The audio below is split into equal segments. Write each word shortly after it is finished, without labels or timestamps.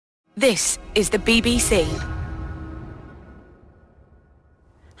This is the BBC.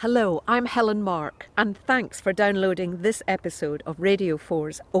 Hello, I'm Helen Mark, and thanks for downloading this episode of Radio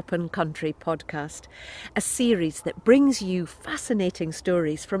 4's Open Country podcast, a series that brings you fascinating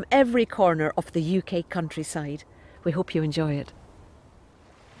stories from every corner of the UK countryside. We hope you enjoy it.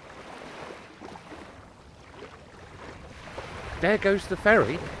 There goes the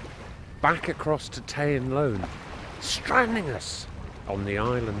ferry, back across to Teian Lone, stranding us on the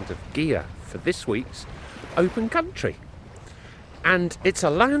island of Gigha for this week's Open Country. And it's a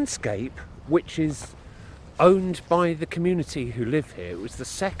landscape which is owned by the community who live here. It was the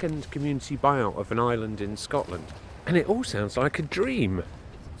second community buyout of an island in Scotland. And it all sounds like a dream.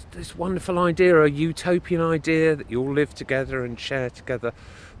 It's this wonderful idea, a utopian idea that you all live together and share together.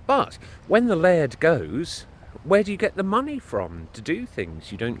 But when the laird goes, where do you get the money from to do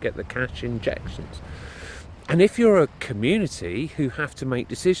things? You don't get the cash injections. And if you're a community who have to make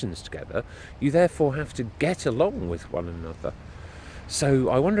decisions together, you therefore have to get along with one another. So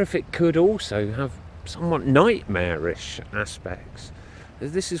I wonder if it could also have somewhat nightmarish aspects.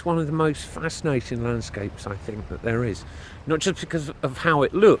 This is one of the most fascinating landscapes I think that there is. Not just because of how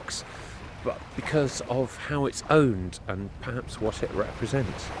it looks, but because of how it's owned and perhaps what it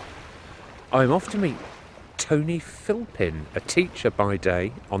represents. I'm off to meet Tony Philpin, a teacher by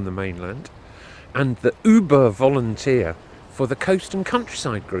day on the mainland, and the Uber volunteer for the Coast and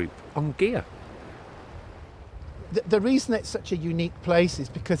Countryside group on Gigha. The reason it's such a unique place is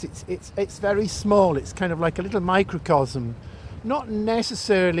because it's very small. It's kind of like a little microcosm, not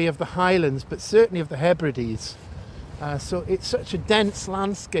necessarily of the Highlands, but certainly of the Hebrides. So it's such a dense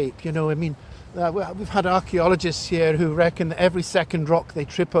landscape, you know. I mean, we've had archaeologists here who reckon that every second rock they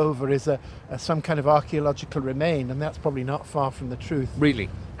trip over is some kind of archaeological remain, and that's probably not far from the truth. Really?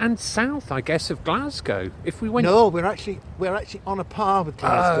 And south, I guess, of Glasgow. If we went... No, we're actually on a par with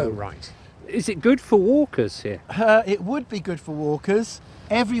Glasgow. Oh, right. Is it good for walkers here? It would be good for walkers.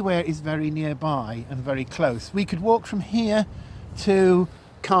 Everywhere is very nearby and very close. We could walk from here to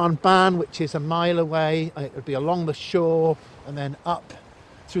Carnban, which is a mile away. It would be along the shore and then up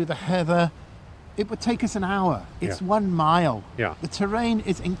through the heather. It would take us an hour. It's 1 mile. Yeah. The terrain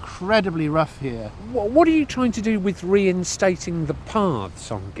is incredibly rough here. What are you trying to do with reinstating the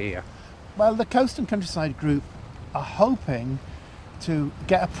paths on Gigha? Well, the Coast and Countryside group are hoping to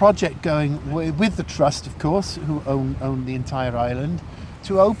get a project going with the Trust, of course, who own the entire island,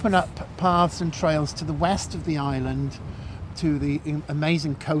 to open up paths and trails to the west of the island, to the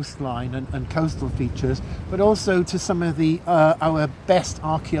amazing coastline and coastal features, but also to some of our best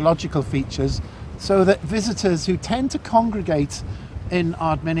archaeological features, so that visitors who tend to congregate in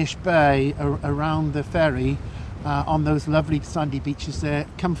Ardmenish Bay around the ferry on those lovely sandy beaches there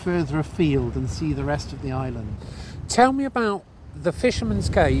come further afield and see the rest of the island. Tell me about the Fisherman's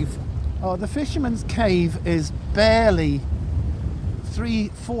Cave. Oh, the Fisherman's Cave is barely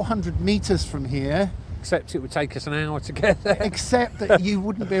 400 metres from here. Except it would take us an hour to get there. Except that you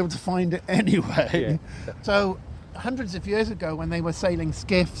wouldn't be able to find it anyway. Yeah. So, hundreds of years ago, when they were sailing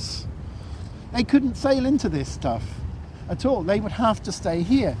skiffs, they couldn't sail into this stuff at all. They would have to stay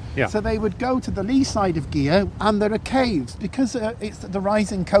here. Yeah. So they would go to the lee side of Gigha, and there are caves. Because it's the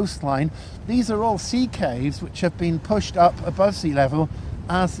rising coastline, these are all sea caves which have been pushed up above sea level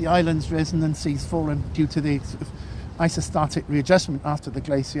as the island's risen and seas fallen due to the sort of isostatic readjustment after the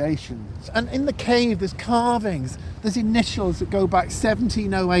glaciations. And in the cave there's carvings, there's initials that go back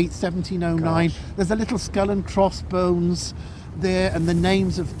 1708, 1709. Gosh. There's a little skull and crossbones there and the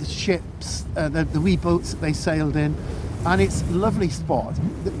names of the ships, the wee boats that they sailed in, and it's a lovely spot.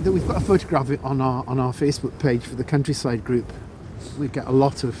 We've got a photograph of it on our Facebook page for the Countryside group. We get a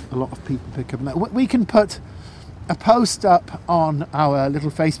lot of people pick up on that. We can put a post up on our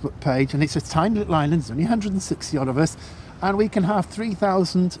little Facebook page, and it's a tiny little island. There's only 160 odd of us, and we can have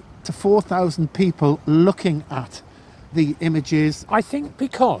 3,000 to 4,000 people looking at the images. I think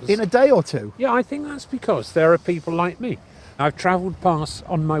because... in a day or two. Yeah, I think that's because there are people like me. I've travelled past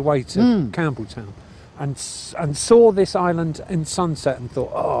on my way to Campbelltown and saw this island in sunset and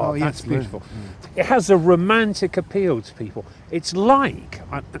thought, oh that's yes, beautiful. It has a romantic appeal to people. It's like,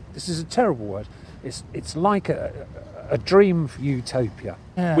 this is a terrible word, it's like a dream utopia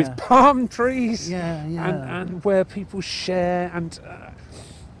with palm trees and where people share and...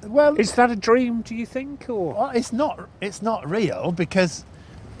 well, is that a dream, do you think? Or well, it's not real, because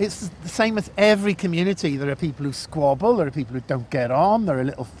it's the same as every community. There are people who squabble, there are people who don't get on, there are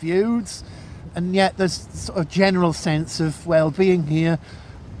little feuds, and yet there's sort of general sense of well-being here.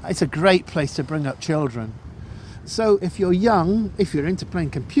 It's a great place to bring up children. So if you're young, if you're into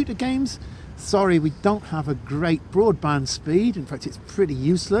playing computer games, sorry, we don't have a great broadband speed. In fact, it's pretty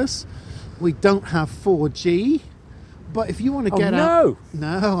useless. We don't have 4G. But if you want to get out...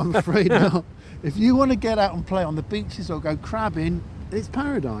 No, I'm afraid not. If you want to get out and play on the beaches or go crabbing, it's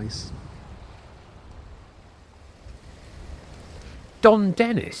paradise. Don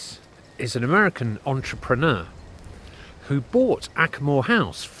Dennis is an American entrepreneur who bought Acamore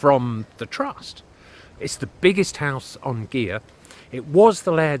House from the Trust. It's the biggest house on Gigha. It was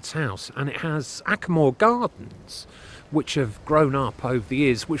the Laird's house, and it has Acamore gardens, which have grown up over the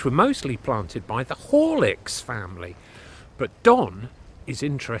years, which were mostly planted by the Horlicks family. But Don is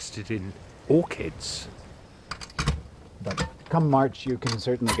interested in orchids. But come March, you can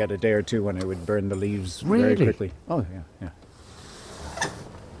certainly get a day or two when it would burn the leaves Really? very quickly. Oh, yeah.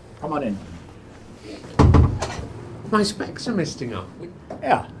 Come on in. My specs are misting up.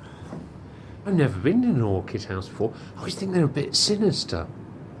 Yeah. I've never been in an orchid house before. I always think they're a bit sinister.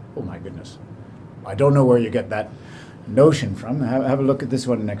 Oh, my goodness. I don't know where you get that notion from. Have a look at this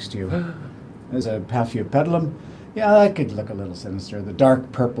one next to you. There's a Paphiopedilum. Yeah, that could look a little sinister. The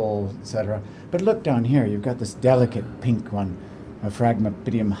dark purple, etc. But look down here. You've got this delicate pink one, a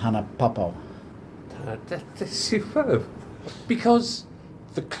Phragmipidium hanapopo. That's superb. Because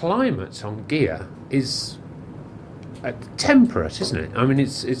the climate on Gigha is temperate, isn't it? I mean,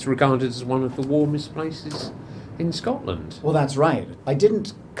 it's regarded as one of the warmest places in Scotland. Well, that's right. I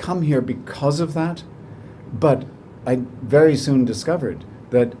didn't come here because of that, but I very soon discovered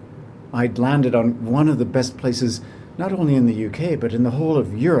that I'd landed on one of the best places, not only in the UK, but in the whole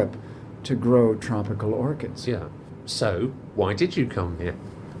of Europe, to grow tropical orchids. Yeah. So, why did you come here?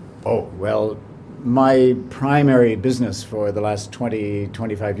 Oh, well, my primary business for the last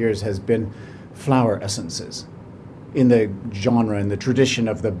 25 years has been flower essences in the genre, in the tradition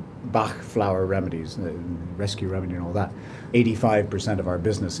of the Bach flower remedies, the rescue remedy and all that. 85% of our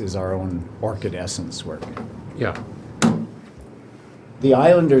business is our own orchid essence work. Yeah. The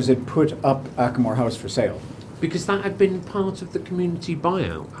Islanders had put up Acamore House for sale. Because that had been part of the community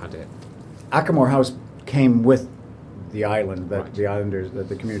buyout, had it? Acamore House came with the island that Right. the Islanders, that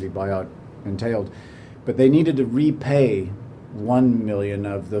the community buyout entailed. But they needed to repay 1 million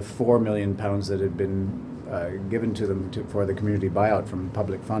of the 4 million pounds that had been given to them for the community buyout from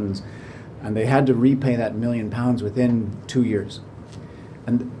public funds. And they had to repay that £1 million within 2 years.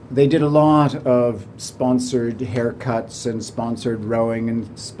 And they did a lot of sponsored haircuts and sponsored rowing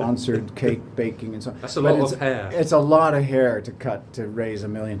and sponsored cake baking and so on. That's a But lot of hair. It's a lot of hair to cut to raise $1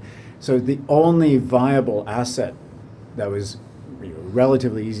 million. So the only viable asset that was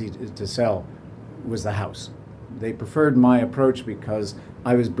relatively easy to sell was the house. They preferred my approach because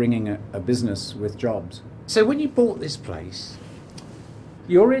I was bringing a business with jobs. So when you bought this place,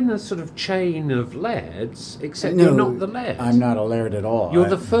 you're in a sort of chain of lairds, except No, you're not the laird. I'm not a laird at all. You're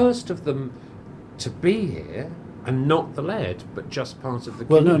the first of them to be here, and not the laird, but just part of the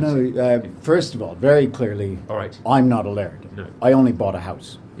Well, community. no. First of all, very clearly, All right. I'm not a laird. No. I only bought a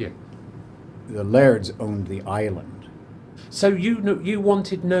house. Yeah. The lairds owned the island. So you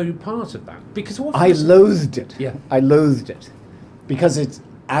wanted no part of that, because what I loathed it. Yeah. I loathed it because it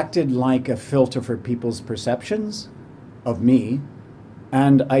acted like a filter for people's perceptions of me.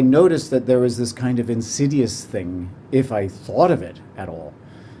 And I noticed that there was this kind of insidious thing, if I thought of it at all,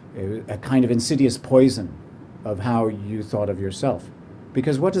 a kind of insidious poison of how you thought of yourself.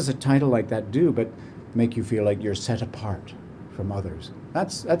 Because what does a title like that do but make you feel like you're set apart from others?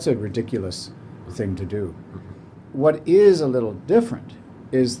 That's a ridiculous thing to do. What is a little different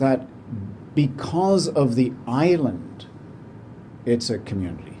is that because of the island, it's a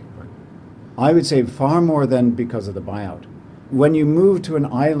community. I would say far more than because of the buyout. When you move to an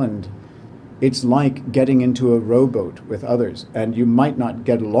island, it's like getting into a rowboat with others, and you might not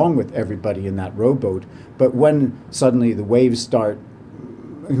get along with everybody in that rowboat, but when suddenly the waves start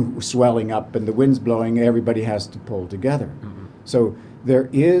swelling up and the wind's blowing, everybody has to pull together. Mm-hmm. So there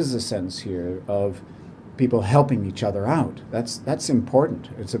is a sense here of people helping each other out. That's important.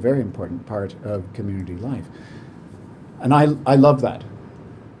 It's a very important part of community life. And I love that.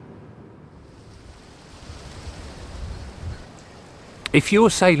 If you're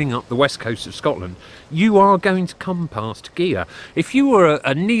sailing up the west coast of Scotland, you are going to come past Gigha. If you were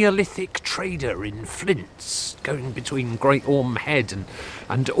a Neolithic trader in Flints, going between Great Orme Head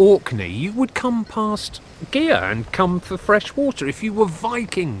and Orkney, you would come past Gigha and come for fresh water. If you were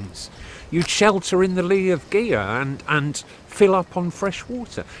Vikings, you'd shelter in the lee of Gigha and fill up on fresh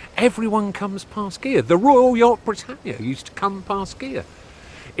water. Everyone comes past Gigha. The Royal Yacht Britannia used to come past Gigha.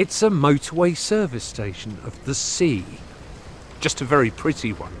 It's a motorway service station of the sea. Just a very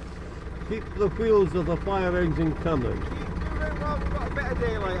pretty one. Keep the wheels of the fire engine coming. Well, we've got a bit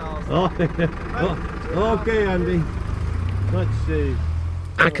Okay, Andy. Let's see.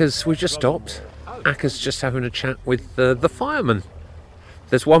 Acker's, we just stopped. Acker's just having a chat with the fireman.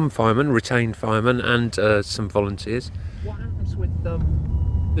 There's one fireman, retained fireman, and some volunteers. What happens with the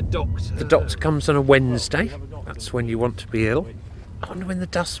doctor? The doctor comes on a Wednesday. That's when you want to be ill. I wonder when the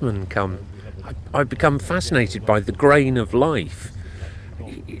dustmen come. I become fascinated by the grain of life.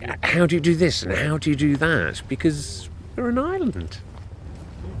 How do you do this and how do you do that? Because we're an island.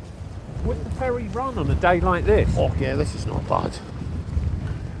 Would the ferry run on a day like this? Oh, yeah, this is not bad.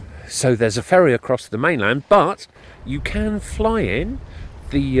 So there's a ferry across the mainland, but you can fly in.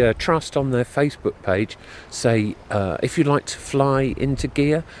 The Trust on their Facebook page say, if you'd like to fly into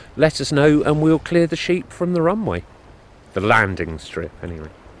Gigha, let us know and we'll clear the sheep from the runway. The landing strip, anyway.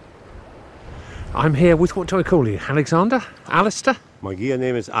 I'm here with, what do I call you? Alexander? Alistair? My Gigha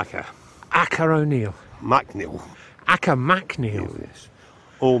name is Acker. Acker O'Neill. MacNeil. Acker MacNeil. Yes.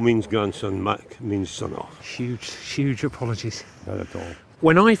 O means grandson, Mac means son-off. Huge apologies. Not at all.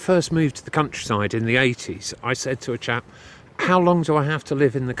 When I first moved to the countryside in the 80s, I said to a chap, how long do I have to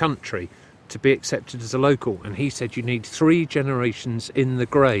live in the country to be accepted as a local? And he said you need 3 generations in the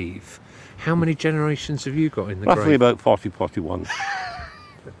grave. How many generations have you got in the grave? Roughly about 40, 41.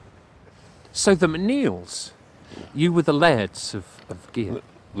 So the MacNeils, you were the lairds of Gigha.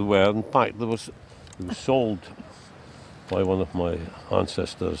 They were, in fact, it was sold by one of my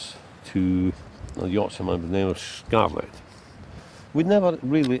ancestors to a yachtsman by the name of Scarlett. We never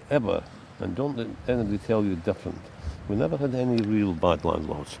really ever, and don't let anybody tell you different, we never had any real bad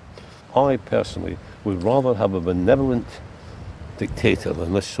landlords. I personally would rather have a benevolent dictator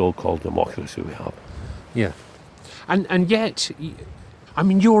than this so-called democracy we have. Yeah. And yet, I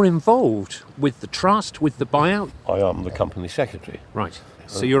mean, you're involved with the trust, with the buyout. I am the company secretary. Right.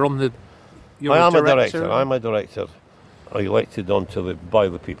 So you're on the... You're I am a director. director. I'm a director elected by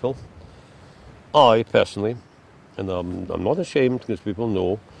the people. I personally, and I'm not ashamed because people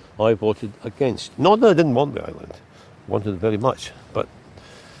know, I voted against. Not that I didn't want the island. I wanted it very much. But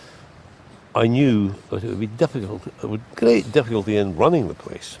I knew that it would be difficult, great difficulty in running the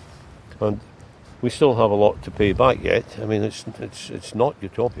place. And we still have a lot to pay back yet. I mean, it's not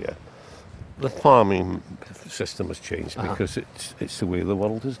utopia. The farming system has changed because it's the way the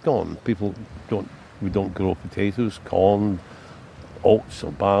world has gone. We don't grow potatoes, corn, oats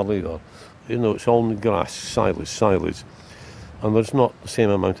or barley, or it's all in the grass, silage. And there's not the same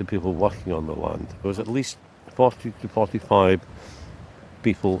amount of people working on the land. There's at least 40 to 45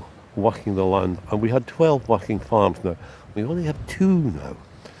 people working the land, and we had 12 working farms now. We only have 2 now.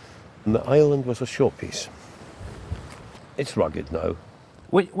 And the island was a showpiece. It's rugged now.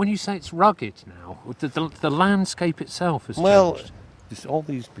 When you say it's rugged now, the landscape itself has Well, changed. there's all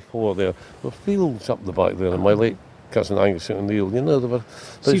these before there were fields up the back there, and my late cousin Angus O'Neill, there were...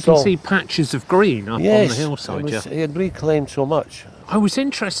 So you can see patches of green up on the hillside, he had reclaimed so much. I was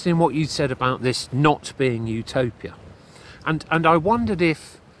interested in what you said about this not being utopia. And I wondered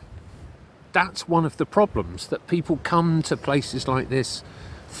if that's one of the problems, that people come to places like this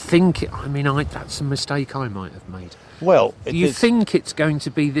that's a mistake I might have made. Well, you think it's going to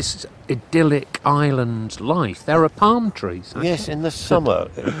be this idyllic island life. There are palm trees. Actually. Yes, in the summer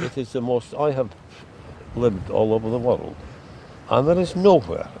it is the most... I have lived all over the world, and there is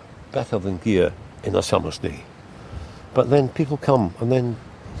nowhere better than Gigha in a summer's day. But then people come, and then,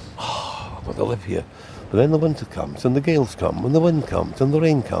 I want to live here. But then the winter comes, and the gales come, and the wind comes, and the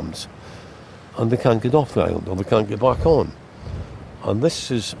rain comes, and they can't get off the island, or they can't get back on. And this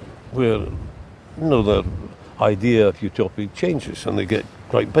is where, the idea of utopia changes, and they get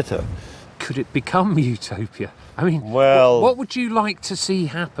quite bitter. Could it become utopia? I mean, well, what would you like to see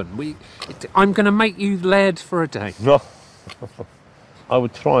happen? I'm going to make you laird for a day. No, I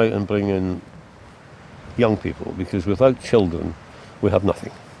would try and bring in young people, because without children, we have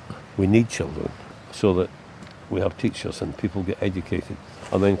nothing. We need children so that we have teachers and people get educated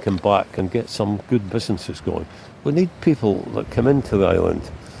and then come back and get some good businesses going. We need people that come into the island.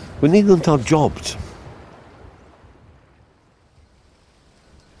 We need them to have jobs.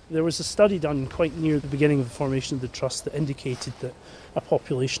 There was a study done quite near the beginning of the formation of the Trust that indicated that a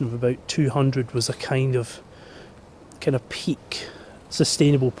population of about 200 was a kind of peak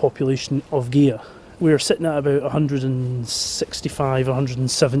sustainable population of Gigha. We're sitting at about 165,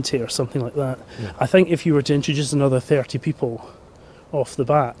 170 or something like that. Yeah. I think if you were to introduce another 30 people off the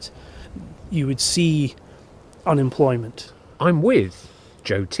bat, you would see unemployment. I'm with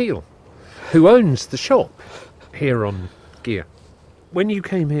Joe Teal, who owns the shop here on Gigha. When you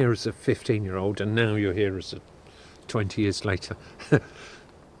came here as a 15-year-old and now you're here as 20 years later,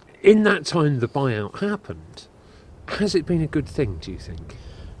 in that time the buyout happened, Has it been a good thing, do you think?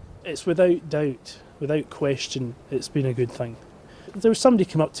 It's without doubt, without question, it's been a good thing. There was somebody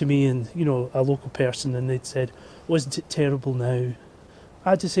come up to me and, a local person, and they'd said, wasn't it terrible now?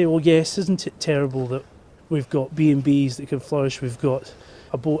 I had to say, well, yes, isn't it terrible that we've got B&Bs that can flourish, we've got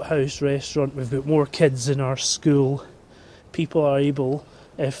a boathouse restaurant, we've got more kids in our school. People are able,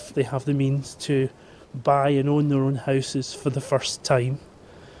 if they have the means, to buy and own their own houses for the first time.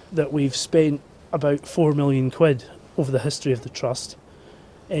 That we've spent about £4 million over the history of the Trust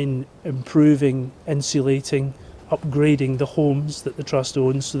in improving, insulating, upgrading the homes that the Trust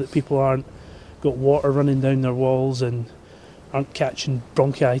owns so that people aren't got water running down their walls and aren't catching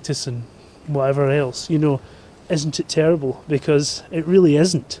bronchitis and whatever else. Isn't it terrible? Because it really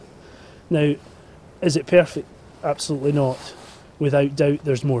isn't. Now, is it perfect? Absolutely not. Without doubt,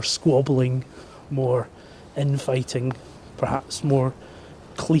 there's more squabbling, more infighting, perhaps more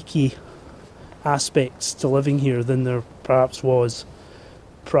cliquey aspects to living here than there perhaps was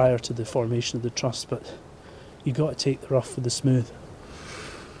prior to the formation of the Trust, but you got to take the rough with the smooth.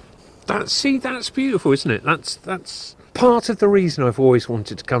 That's beautiful, isn't it? That's part of the reason I've always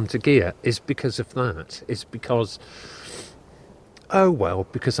wanted to come to Gigha is because of that. It's because,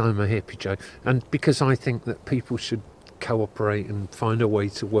 because I'm a hippie, Joe, and because I think that people should cooperate and find a way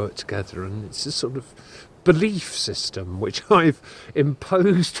to work together, and it's a sort of belief system which I've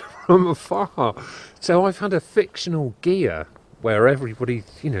imposed from afar. So I've had a fictional Gigha where everybody,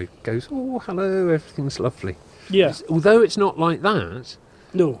 goes, oh, hello, everything's lovely. Yeah. Although it's not like that,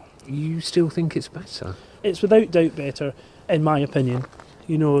 no, you still think it's better. It's without doubt better, in my opinion.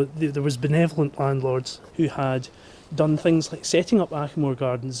 There was benevolent landlords who had done things like setting up Achamore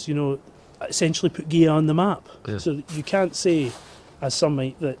Gardens, essentially put Gigha on the map. Yeah. So you can't say, as some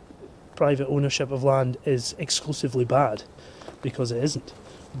might, that private ownership of land is exclusively bad, because it isn't.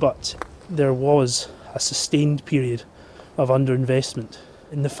 But there was a sustained period of underinvestment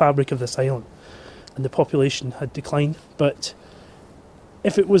in the fabric of this island, and the population had declined. But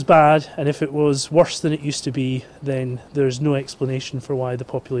if it was bad and if it was worse than it used to be, then there's no explanation for why the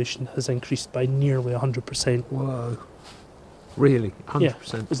population has increased by nearly 100%. Whoa. Really? 100%?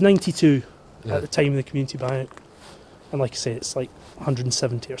 Yeah. It was 92 at the time of the community buyout. And like I say, it's like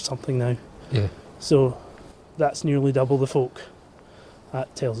 170 or something now. Yeah. So that's nearly double the folk.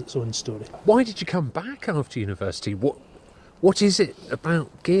 That tells its own story. Why did you come back after university? What is it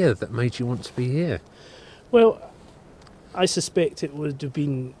about Gigha that made you want to be here? Well, I suspect it would have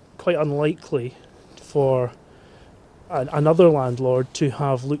been quite unlikely for another landlord to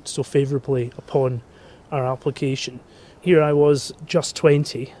have looked so favourably upon our application. Here I was just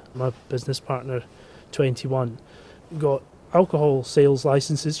 20, my business partner 21, got alcohol sales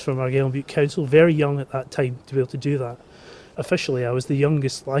licences from Argyll Butte Council, very young at that time to be able to do that. Officially, I was the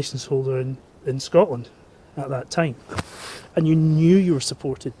youngest licence holder in Scotland at that time. And you knew you were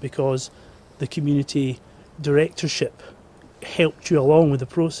supported because the community directorship helped you along with the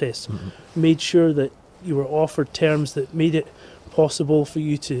process, made sure that you were offered terms that made it possible for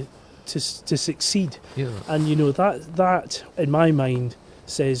you to succeed. Yeah. And that in my mind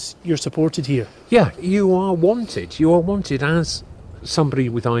says you're supported here. Yeah, you are wanted. You are wanted as somebody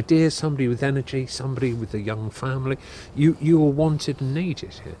with ideas, somebody with energy, somebody with a young family. You are wanted and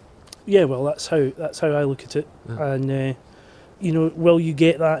needed here. Yeah, well, that's how I look at it. Yeah. And will you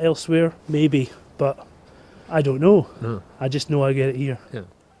get that elsewhere? Maybe, but I don't know. No. I just know I get it here. Yeah.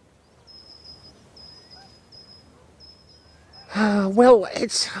 Well,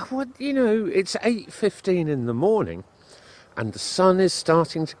 it's 8:15 in the morning, and the sun is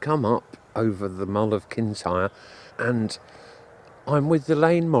starting to come up over the Mull of Kintyre, and I'm with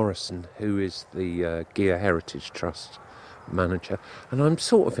Elaine Morrison, who is the Gigha Heritage Trust manager, and I'm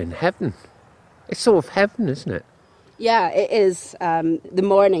sort of in heaven. It's sort of heaven, isn't it? Yeah, it is. The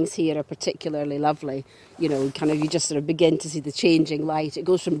mornings here are particularly lovely. You just sort of begin to see the changing light. It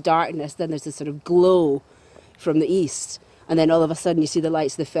goes from darkness, then there's this sort of glow from the east, and then all of a sudden you see the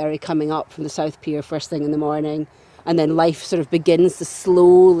lights of the ferry coming up from the South Pier first thing in the morning, and then life sort of begins to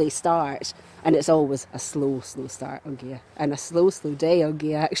slowly start. And it's always a slow start on Gigha, and a slow day on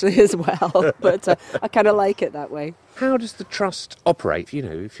Gigha actually as well. But I kind of like it that way. How does the trust operate?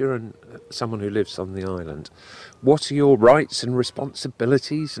 If you're someone who lives on the island, what are your rights and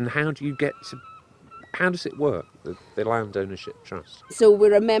responsibilities, and how does it work, the Land Ownership Trust? So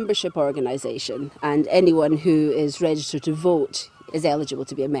we're a membership organisation, and anyone who is registered to vote is eligible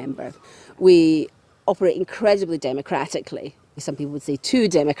to be a member. We operate incredibly democratically. some people would say too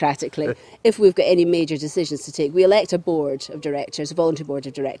democratically, if we've got any major decisions to take. We elect a board of directors, a voluntary board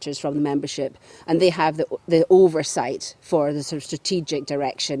of directors from the membership, and they have the oversight for the sort of strategic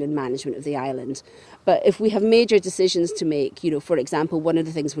direction and management of the island. But if we have major decisions to make, for example, one of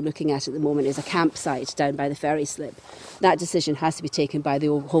the things we're looking at the moment is a campsite down by the ferry slip. That decision has to be taken by the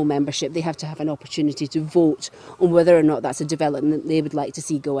whole membership. They have to have an opportunity to vote on whether or not that's a development they would like to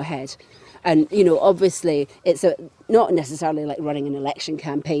see go ahead. And, obviously it's not necessarily like running an election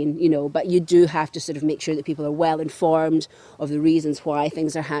campaign, but you do have to sort of make sure that people are well informed of the reasons why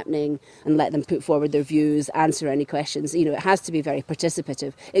things are happening and let them put forward their views, answer any questions. It has to be very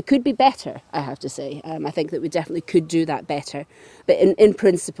participative. It could be better, I have to say. I think that we definitely could do that better. But in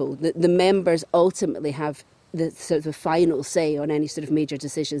principle, the members ultimately have the sort of the final say on any sort of major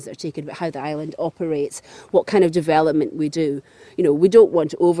decisions that are taken about how the island operates, what kind of development we do. We don't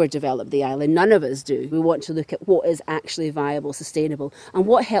want to overdevelop the island, none of us do. We want to look at what is actually viable, sustainable, and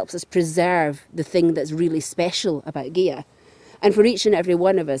what helps us preserve the thing that's really special about Gigha. And for each and every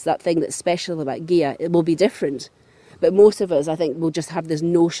one of us, that thing that's special about Gigha, it will be different. But most of us, I think, will just have this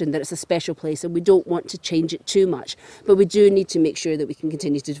notion that it's a special place and we don't want to change it too much. But we do need to make sure that we can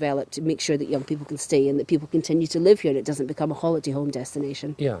continue to develop, to make sure that young people can stay and that people continue to live here and it doesn't become a holiday home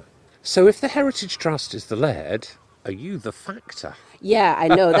destination. Yeah. So if the Heritage Trust is the laird, are you the factor? Yeah, I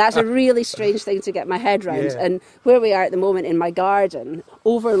know. That's a really strange thing to get my head round. Yeah. And where we are at the moment in my garden,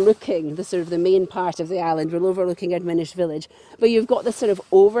 overlooking the sort of the main part of the island, we're overlooking Ardminish village, but you've got this sort of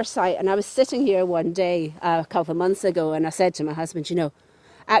oversight. And I was sitting here one day a couple of months ago and I said to my husband,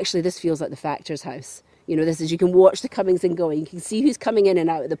 actually this feels like the factor's house. This is, you can watch the comings and going, you can see who's coming in and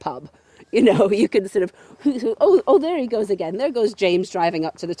out of the pub. You can sort of, there he goes again. There goes James driving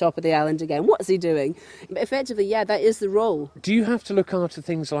up to the top of the island again. What's he doing? But effectively, yeah, that is the role. Do you have to look after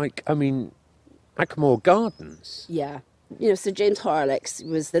things like, Acamore Gardens? Yeah. Sir James Horlicks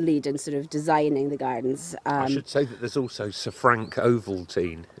was the lead in sort of designing the gardens. I should say that there's also Sir Frank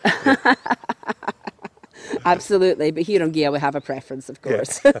Ovaltine. Absolutely, but here on Gigha we have a preference, of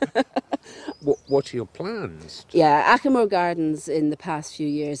course. Yeah. What are your plans? Yeah, Acamore Gardens in the past few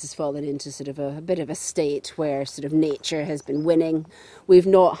years has fallen into sort of a bit of a state where sort of nature has been winning. We've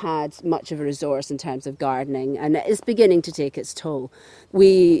not had much of a resource in terms of gardening and it is beginning to take its toll.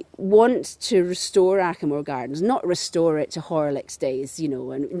 We want to restore Acamore Gardens, not restore it to Horlicks days,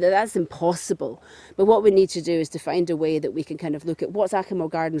 and that's impossible. But what we need to do is to find a way that we can kind of look at what's Acamore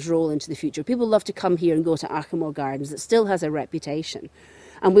Gardens' role into the future. People love to come here and go to Acamore Gardens. It still has a reputation.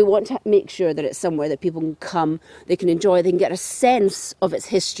 And we want to make sure that it's somewhere that people can come, they can enjoy, they can get a sense of its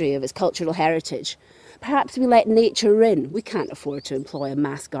history, of its cultural heritage. Perhaps we let nature in. We can't afford to employ a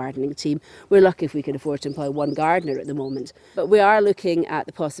mass gardening team. We're lucky if we can afford to employ one gardener at the moment. But we are looking at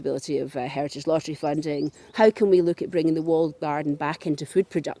the possibility of heritage lottery funding. How can we look at bringing the walled garden back into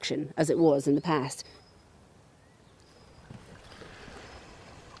food production as it was in the past?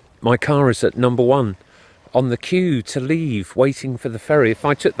 My car is at number 1. On the queue to leave, waiting for the ferry. If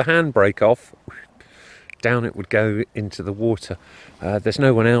I took the handbrake off, down it would go into the water. There's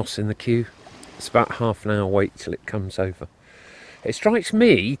no one else in the queue. It's about half an hour wait till it comes over. It strikes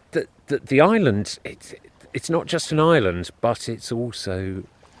me that the island, it's not just an island, but it's also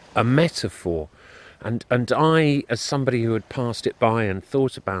a metaphor. And I, as somebody who had passed it by and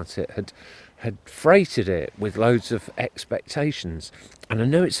thought about it, had freighted it with loads of expectations. And I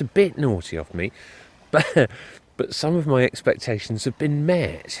know it's a bit naughty of me, but some of my expectations have been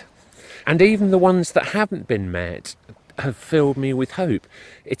met. And even the ones that haven't been met have filled me with hope.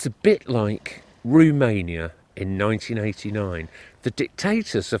 It's a bit like Romania in 1989. The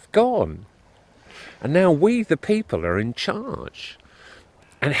dictators have gone. And now we, the people, are in charge.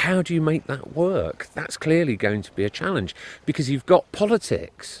 And how do you make that work? That's clearly going to be a challenge because you've got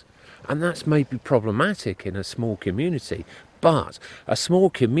politics. And that's maybe problematic in a small community. But a small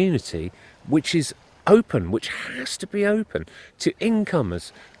community which is open, which has to be open to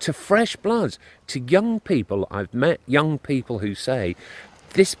incomers, to fresh blood, to young people. I've met young people who say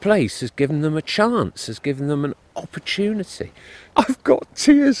this place has given them a chance, has given them an opportunity. I've got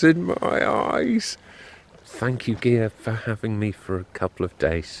tears in my eyes. Thank you, Gigha, for having me for a couple of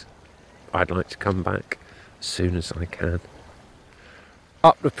days. I'd like to come back as soon as I can.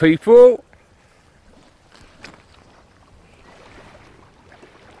 Up the people!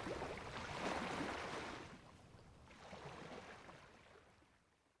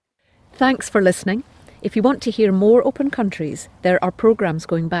 Thanks for listening. If you want to hear more Open Countries, there are programmes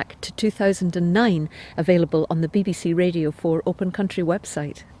going back to 2009 available on the BBC Radio 4 Open Country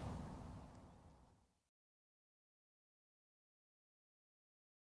website.